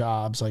to find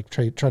jobs, like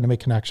trying to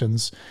make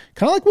connections,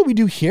 kind of like what we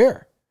do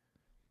here.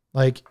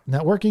 Like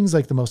networking is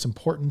like the most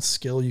important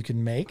skill you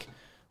can make.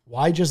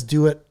 Why just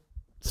do it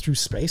through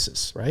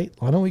spaces, right?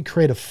 Why don't we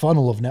create a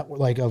funnel of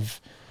network?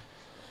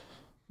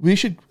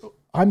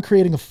 I'm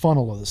creating a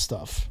funnel of this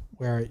stuff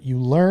where you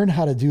learn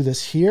how to do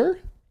this here,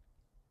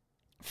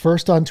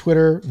 first on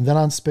Twitter, then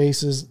on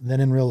Spaces,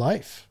 then in real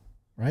life,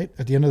 right?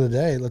 At the end of the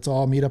day, let's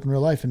all meet up in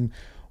real life. And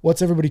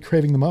what's everybody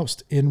craving the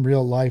most in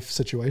real life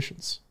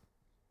situations?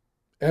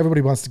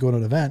 Everybody wants to go to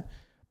an event,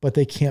 but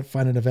they can't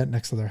find an event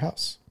next to their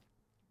house.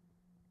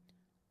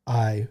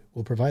 I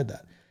will provide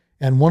that.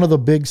 And one of the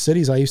big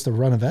cities I used to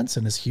run events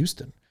in is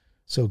Houston.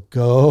 So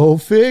go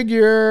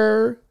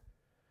figure.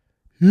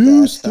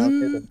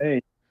 Houston.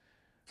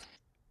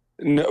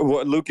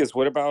 No, Lucas,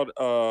 what about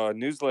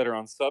newsletter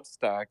on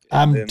Substack?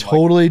 I'm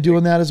totally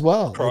doing that as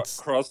well.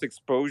 Cross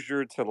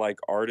exposure to like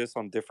artists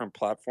on different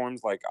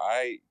platforms. Like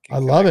I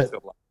love it.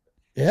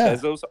 Yeah.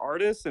 Bezos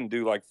artists and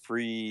do like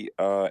free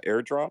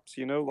airdrops,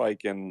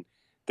 and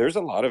there's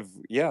a lot of,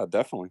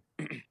 definitely.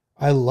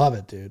 I love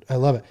it, dude. I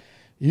love it.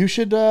 You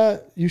should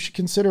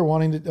consider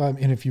wanting to,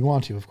 and if you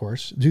want to, of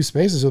course, do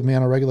spaces with me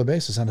on a regular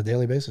basis, on a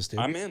daily basis, dude.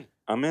 I'm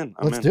in.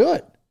 Let's do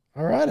it.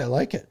 All right. I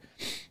like it.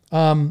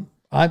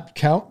 I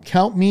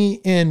count me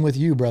in with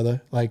you,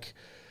 brother. Like,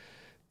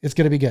 it's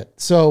going to be good.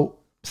 So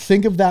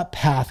think of that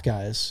path,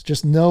 guys.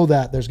 Just know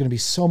that there's going to be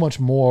so much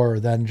more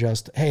than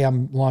just, hey,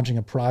 I'm launching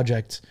a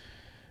project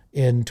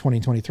in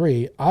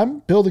 2023.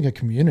 I'm building a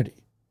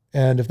community.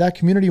 And if that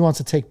community wants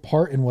to take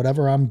part in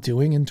whatever I'm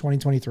doing in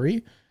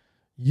 2023,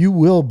 you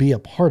will be a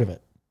part of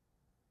it.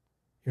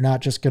 You're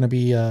not just going to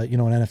be an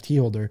NFT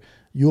holder.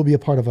 You will be a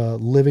part of a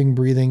living,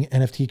 breathing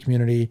NFT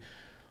community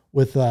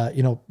with,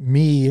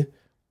 me,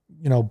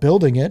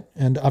 building it,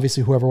 and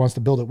obviously whoever wants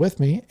to build it with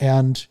me.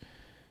 And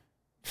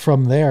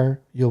from there,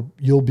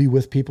 you'll be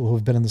with people who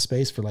have been in the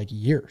space for like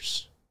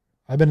years.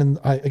 Again,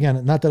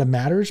 not that it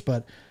matters,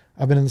 but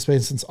I've been in the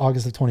space since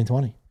August of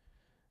 2020.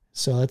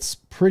 So that's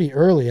pretty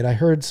early. And I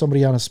heard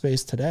somebody on a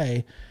space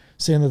today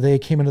saying that they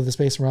came into the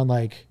space around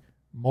like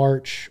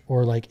March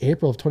or like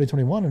April of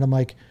 2021. And I'm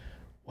like,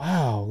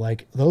 wow,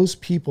 like those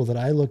people that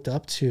I looked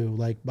up to,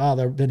 like, wow,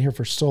 they've been here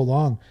for so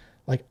long.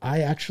 Like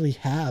I actually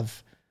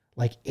have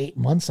like 8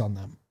 months on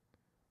them.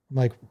 I'm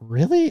like,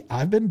 really?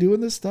 I've been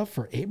doing this stuff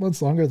for 8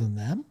 months longer than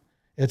them?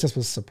 It just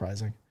was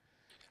surprising.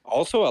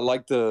 Also, I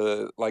like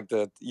the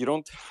you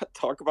don't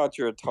talk about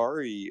your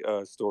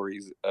Atari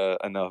stories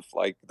enough.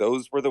 Like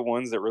those were the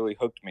ones that really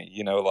hooked me.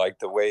 You know, like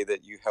the way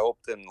that you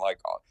helped and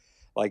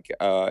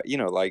you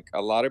know, like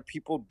a lot of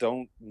people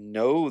don't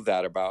know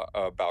that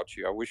about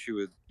you. I wish you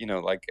would, you know,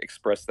 like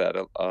express that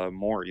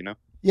more. You know.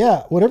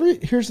 Yeah, whatever.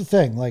 Here's the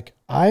thing. Like,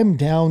 I'm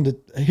down to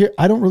here.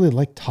 I don't really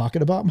like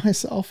talking about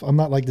myself. I'm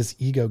not like this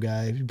ego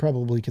guy. You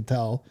probably could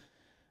tell.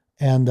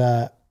 And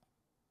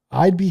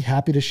I'd be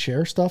happy to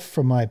share stuff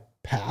from my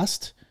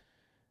past.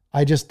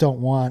 I just don't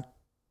want,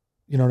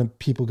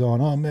 people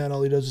going, oh man,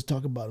 all he does is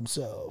talk about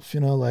himself.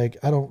 Like,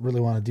 I don't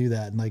really want to do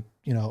that and, like,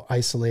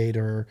 isolate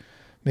or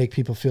make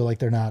people feel like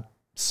they're not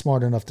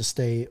smart enough to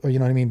stay, or,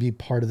 be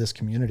part of this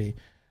community.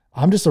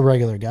 I'm just a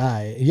regular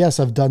guy. Yes,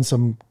 I've done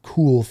some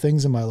cool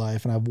things in my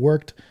life and I've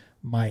worked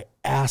my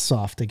ass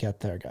off to get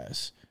there,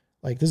 guys.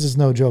 Like, this is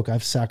no joke.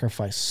 I've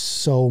sacrificed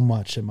so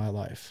much in my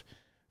life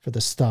for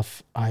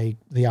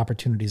the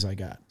opportunities I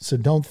got. So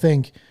don't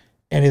think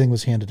anything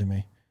was handed to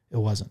me. It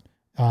wasn't.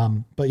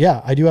 But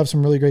yeah, I do have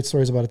some really great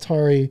stories about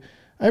Atari.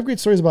 I have great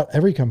stories about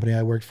every company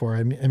I worked for.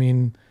 I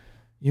mean,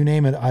 you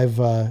name it,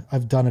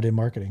 I've done it in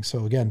marketing.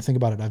 So again, think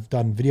about it. I've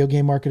done video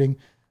game marketing.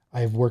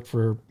 I've worked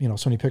for,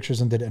 Sony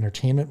Pictures and did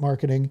entertainment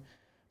marketing.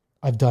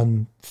 I've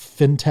done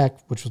fintech,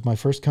 which was my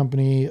first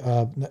company.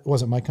 It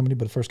wasn't my company,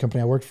 but the first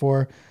company I worked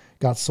for.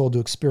 Got sold to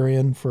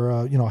Experian for,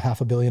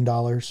 $500 million.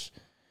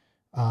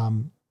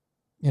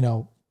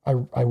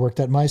 I worked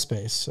at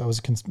MySpace. I was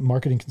a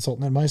marketing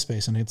consultant at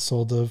MySpace, and it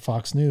sold to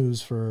Fox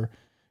News for,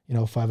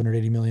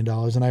 $580 million.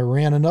 And I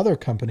ran another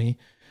company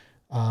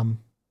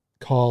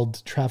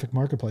called Traffic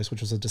Marketplace,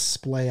 which was a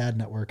display ad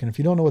network. And if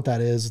you don't know what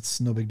that is, it's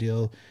no big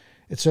deal.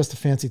 It's just a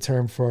fancy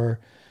term for,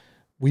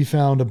 we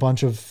found a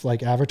bunch of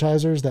like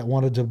advertisers that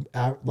wanted to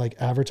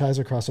advertise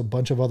across a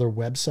bunch of other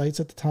websites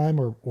at the time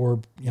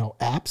or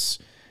apps.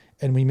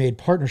 And we made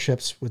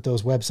partnerships with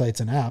those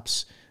websites and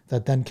apps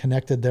that then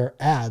connected their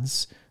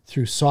ads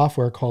through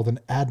software called an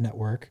ad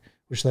network,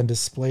 which then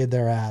displayed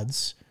their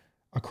ads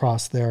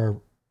across their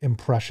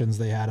impressions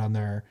they had on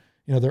their,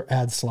 their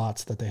ad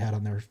slots that they had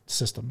on their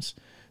systems.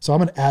 So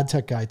I'm an ad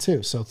tech guy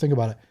too. So think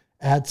about it.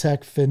 Ad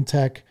tech,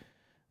 fintech,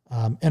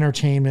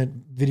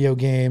 entertainment, video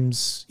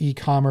games,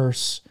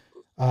 e-commerce.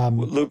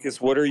 Lucas,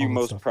 what are you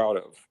most proud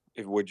of?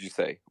 Would you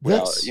say?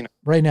 Without,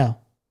 right now,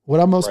 what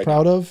I'm most right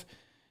proud now. of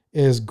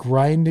is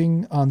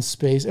grinding on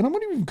space. And I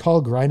wouldn't even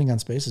call grinding on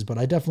spaces, but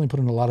I definitely put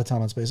in a lot of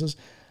time on spaces.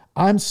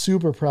 I'm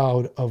super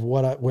proud of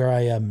where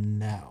I am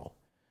now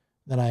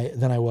than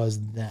I was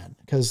then.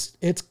 Cause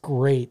it's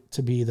great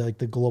to be the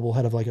global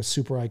head of like a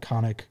super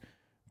iconic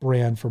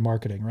brand for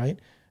marketing, right?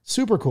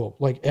 Super cool.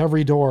 Like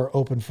every door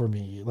opened for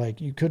me.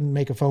 Like you couldn't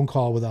make a phone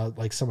call without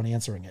like someone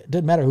answering it. It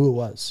didn't matter who it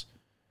was.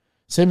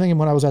 Same thing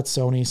when I was at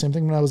Sony. Same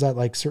thing when I was at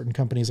like certain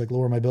companies like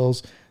Lower My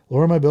Bills.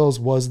 Lower My Bills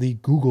was the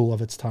Google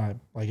of its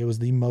time. Like it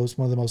was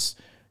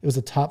it was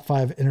the top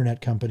 5 internet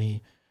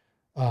company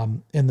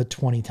in the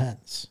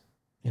 2010s,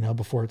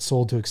 before it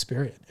sold to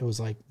Experian. It was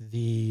like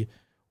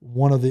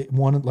one of the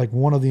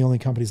only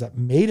companies that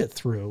made it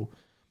through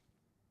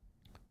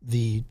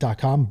the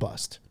 .com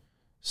bust.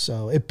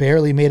 So it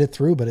barely made it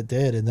through, but it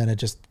did. And then it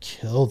just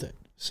killed it.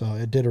 So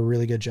it did a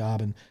really good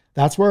job. And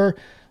that's where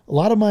a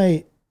lot of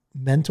my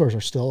mentors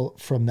are still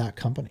from that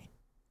company.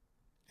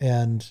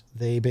 And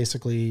they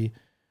basically,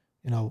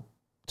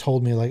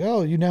 told me like,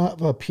 oh, you now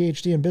have a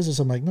PhD in business.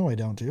 I'm like, no, I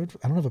don't, dude.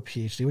 I don't have a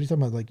PhD. What are you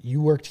talking about? Like,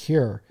 you worked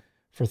here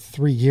for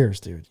 3 years,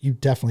 dude. You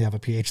definitely have a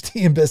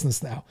PhD in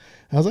business now.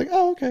 And I was like,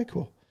 oh, okay,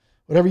 cool.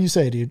 Whatever you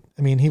say, dude.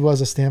 I mean, he was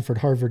a Stanford,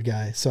 Harvard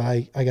guy. So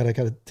I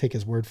gotta take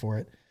his word for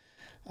it.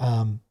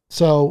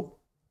 So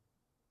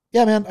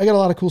yeah, man, I got a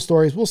lot of cool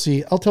stories. We'll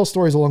see. I'll tell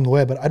stories along the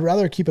way, but I'd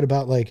rather keep it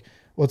about like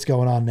what's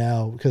going on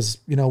now because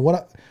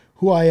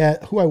who I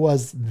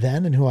was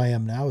then and who I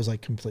am now is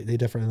like completely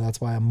different. And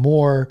that's why I'm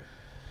more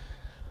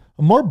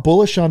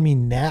bullish on me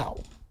now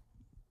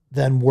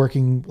than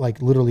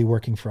literally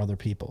working for other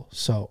people.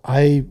 So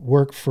I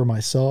work for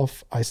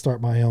myself. I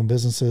start my own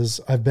businesses.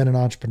 I've been an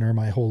entrepreneur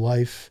my whole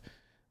life.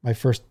 My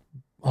first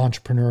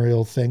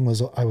entrepreneurial thing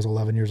was I was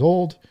 11 years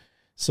old.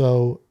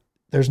 So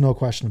there's no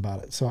question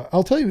about it. So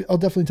I'll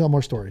definitely tell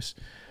more stories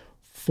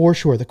for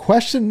sure. The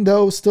question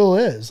though still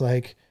is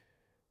like,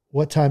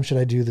 what time should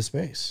I do the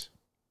space?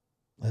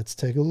 Let's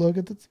take a look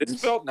at It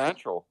felt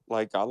natural.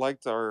 Like I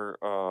liked our,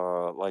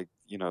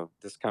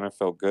 this kind of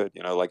felt good,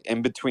 like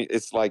in between,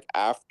 it's like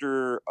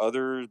after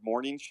other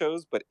morning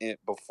shows, but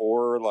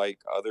before like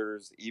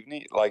others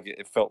evening, like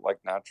it felt like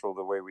natural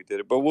the way we did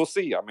it, but we'll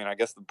see. I mean, I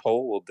guess the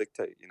poll will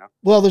dictate,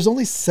 Well, there's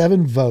only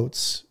 7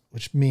 votes,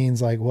 which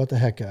means like, what the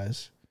heck,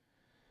 guys?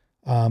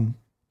 I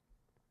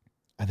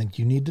think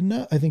you need to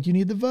know. I think you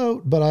need to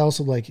vote, but I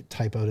also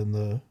typoed in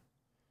the.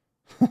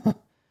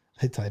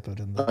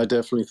 I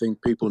definitely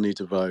think people need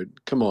to vote.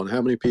 Come on,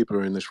 how many people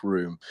are in this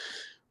room?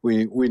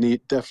 We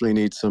definitely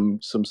need some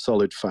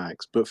solid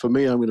facts. But for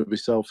me, I'm going to be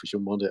selfish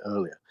and want it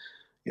earlier.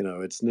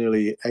 It's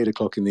nearly 8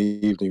 o'clock in the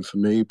evening for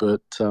me,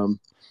 but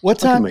What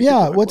I can time? make it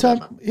Yeah. work, What time?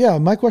 whatever. Yeah.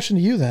 My question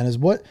to you then is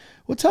what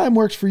time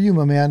works for you,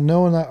 my man?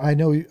 Knowing that I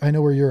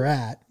know where you're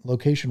at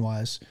location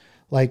wise,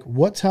 like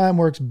what time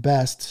works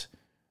best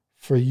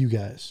for you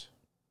guys?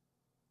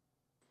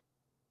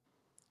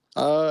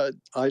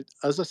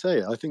 As I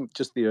say, I think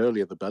just the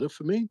earlier the better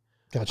for me.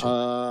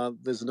 Gotcha.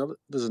 There's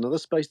another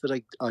space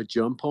that I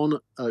jump on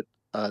at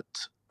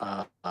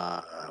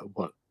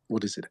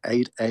what is it,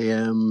 8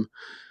 a.m.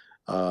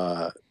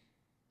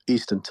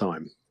 Eastern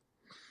time.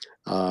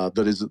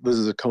 This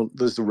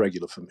is a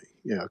regular for me.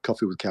 Yeah,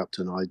 Coffee with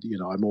Captain.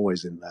 I'm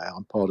always in there.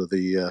 I'm part of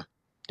the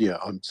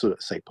I'm sort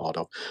of say part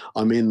of.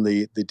 I'm in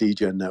the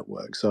DJ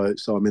network, so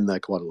I'm in there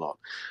quite a lot.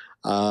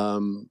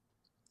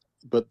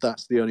 But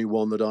that's the only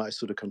one that I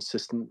sort of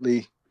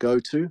consistently go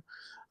to.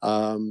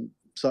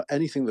 So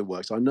anything that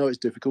works. I know it's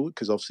difficult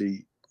because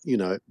obviously,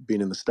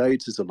 being in the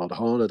States is a lot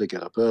harder to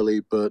get up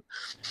early, but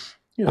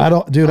I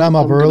don't, dude, I'm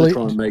up going to early.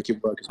 try and make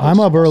it work as much I'm as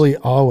up possible. early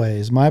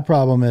always. My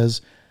problem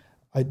is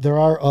there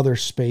are other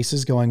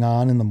spaces going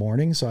on in the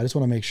morning. So I just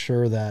want to make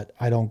sure that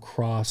I don't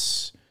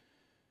cross,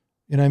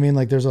 you know what I mean?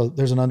 Like there's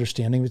an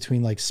understanding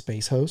between like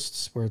space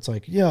hosts where it's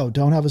like, yo,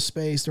 don't have a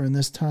space during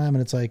this time.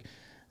 And it's like,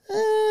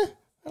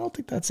 I don't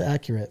think that's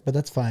accurate, but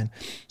that's fine.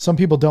 Some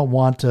people don't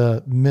want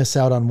to miss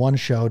out on one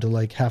show to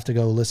like have to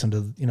go listen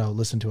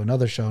to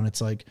another show. And it's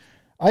like,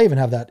 I even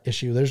have that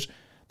issue.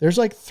 There's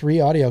like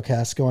 3 audio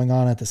casts going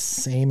on at the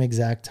same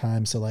exact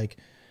time. So like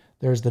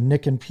there's the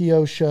Nick and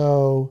Pio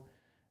show,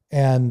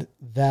 and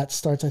that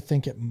starts, I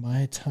think, at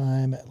my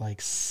time at like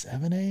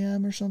 7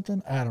 a.m. or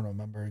something. I don't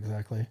remember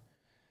exactly.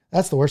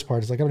 That's the worst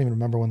part. Is like I don't even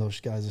remember when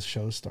those guys'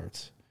 show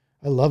starts.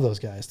 I love those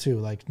guys too.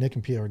 Like Nick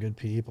and Pio are good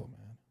people,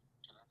 man.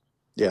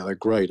 Yeah, they're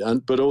great.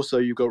 But also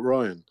you've got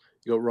Ryan.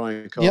 You've got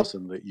Ryan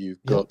Carson that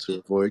you've got to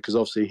avoid because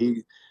obviously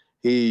he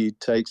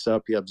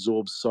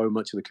absorbs so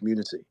much of the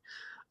community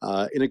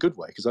in a good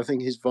way because I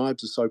think his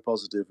vibes are so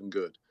positive and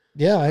good.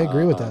 Yeah, I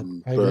agree with that.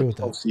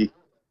 But obviously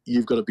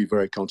you've got to be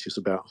very conscious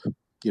about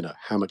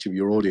how much of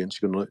your audience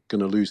you're going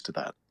to lose to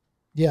that.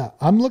 Yeah,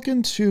 I'm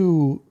looking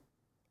to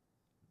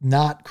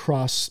not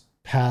cross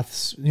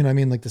paths. You know what I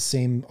mean? Like the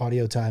same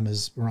audio time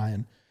as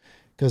Ryan.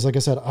 Because like I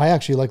said, I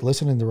actually like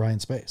listening to Ryan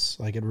Space.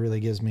 Like it really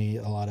gives me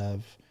a lot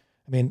of,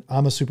 I mean,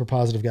 I'm a super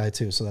positive guy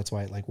too. So that's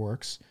why it like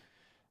works.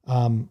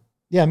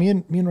 Yeah, me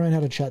and Ryan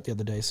had a chat the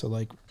other day. So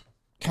like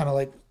kind of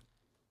like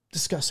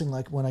discussing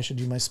like when I should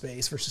do my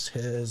space versus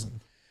his. And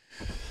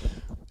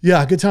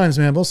yeah, good times,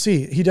 man. We'll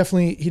see. He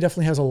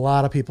definitely has a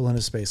lot of people in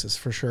his spaces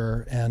for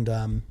sure.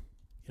 And,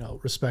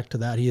 respect to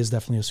that. He is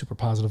definitely a super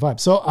positive vibe.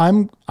 So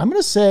I'm going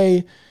to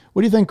say,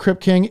 what do you think,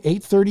 Crip King,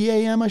 8:30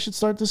 a.m. I should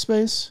start this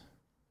space?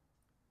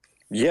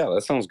 Yeah,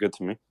 that sounds good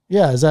to me.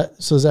 Yeah, is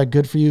that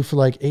good for you for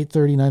like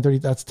 8:30,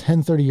 9:30? That's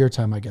 10:30 your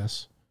time, I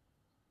guess.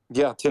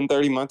 Yeah,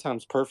 10:30 my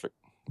time's perfect.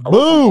 Boom. I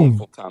work from home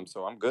full time,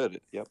 so I'm good.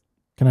 Yep.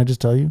 Can I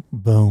just tell you?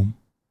 Boom.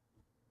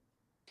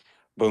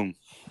 Boom.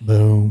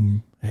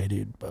 Boom. Hey,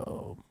 dude,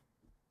 boom.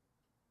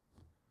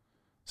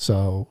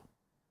 So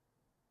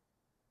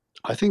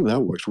I think that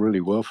works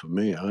really well for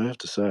me, I have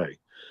to say.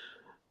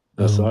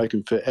 So I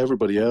can fit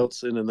everybody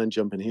else in and then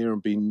jump in here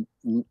and be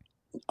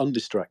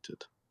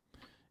undistracted.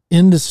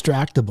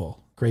 Indistractable.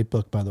 Great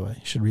book, by the way.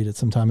 You should read it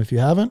sometime if you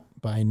haven't,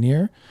 by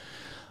Nyan.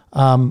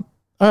 All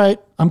right.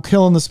 I'm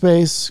killing the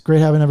space. Great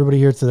having everybody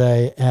here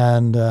today.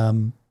 And,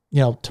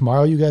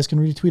 tomorrow you guys can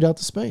retweet out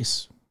the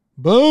space.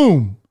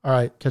 Boom. All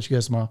right. Catch you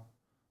guys tomorrow.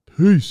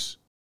 Peace.